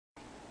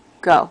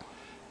Go.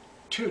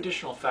 Two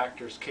additional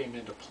factors came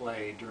into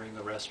play during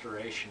the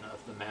restoration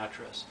of the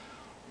mattress.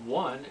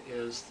 One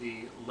is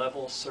the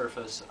level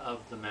surface of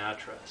the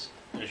mattress.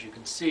 As you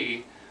can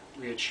see,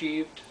 we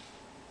achieved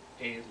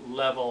a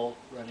level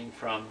running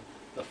from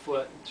the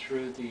foot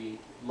through the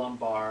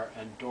lumbar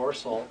and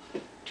dorsal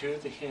to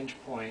the hinge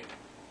point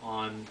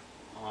on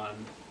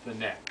the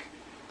neck.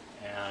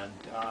 And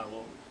I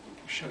will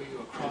show you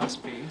a cross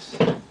piece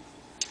to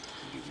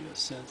give you a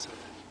sense of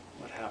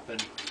what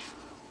happened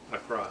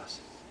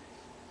across.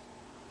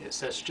 It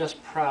says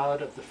just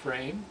proud of the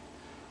frame.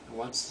 And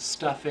once the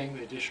stuffing,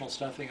 the additional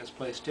stuffing is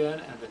placed in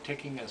and the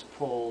ticking is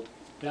pulled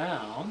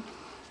down,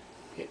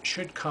 it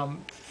should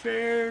come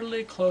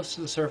fairly close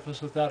to the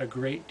surface without a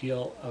great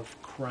deal of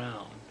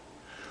crown.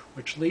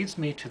 Which leads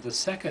me to the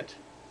second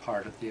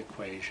part of the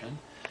equation,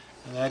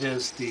 and that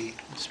is the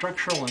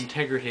structural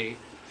integrity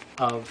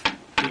of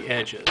the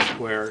edges,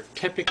 where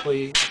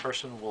typically a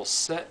person will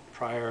sit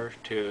prior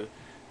to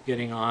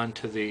getting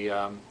onto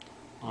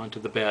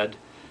the bed.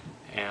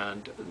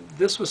 And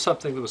this was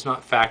something that was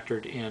not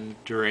factored in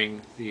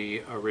during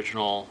the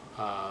original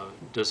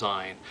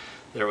design.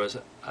 There was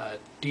a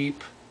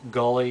deep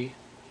gully,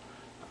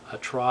 a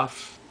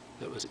trough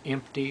that was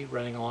empty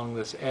running along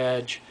this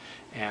edge,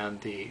 and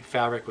the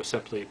fabric was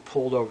simply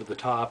pulled over the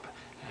top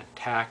and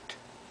tacked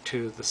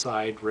to the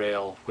side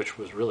rail, which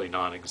was really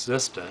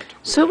non-existent.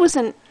 So it was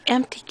an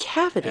empty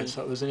cavity. And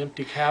so it was an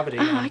empty cavity.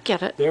 Ah, I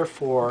get it.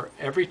 Therefore,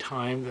 every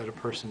time that a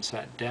person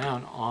sat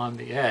down on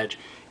the edge,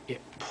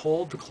 it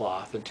pulled the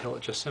cloth until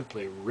it just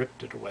simply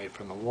ripped it away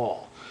from the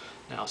wall.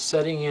 Now,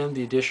 setting in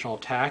the additional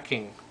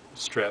tacking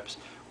strips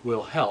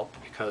will help,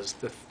 because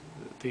the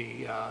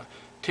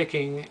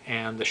ticking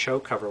and the show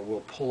cover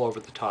will pull over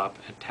the top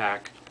and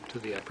tack to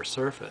the upper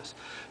surface.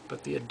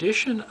 But the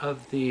addition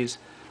of these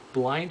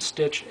blind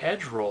stitch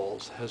edge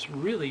rolls has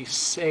really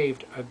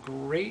saved a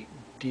great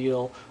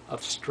deal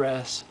of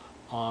stress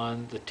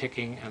on the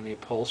ticking and the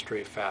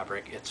upholstery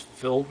fabric. It's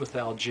filled with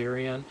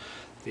Algerian.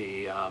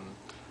 The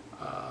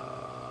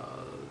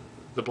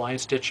blind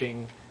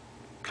stitching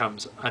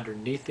comes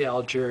underneath the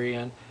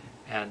Algerian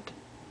and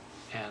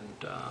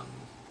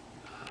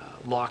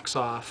locks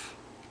off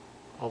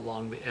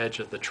along the edge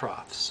of the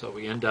trough. So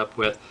we end up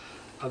with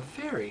a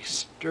very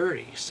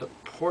sturdy,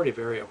 supportive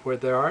area where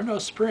there are no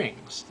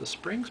springs. The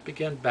springs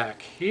begin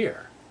back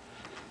here.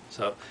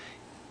 So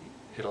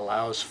it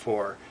allows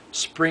for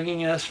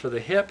springiness for the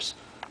hips,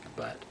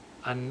 but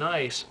a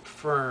nice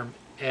firm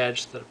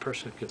edge that a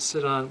person can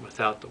sit on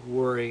without the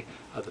worry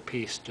of the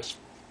piece just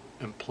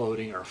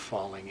imploding or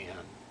falling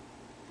in.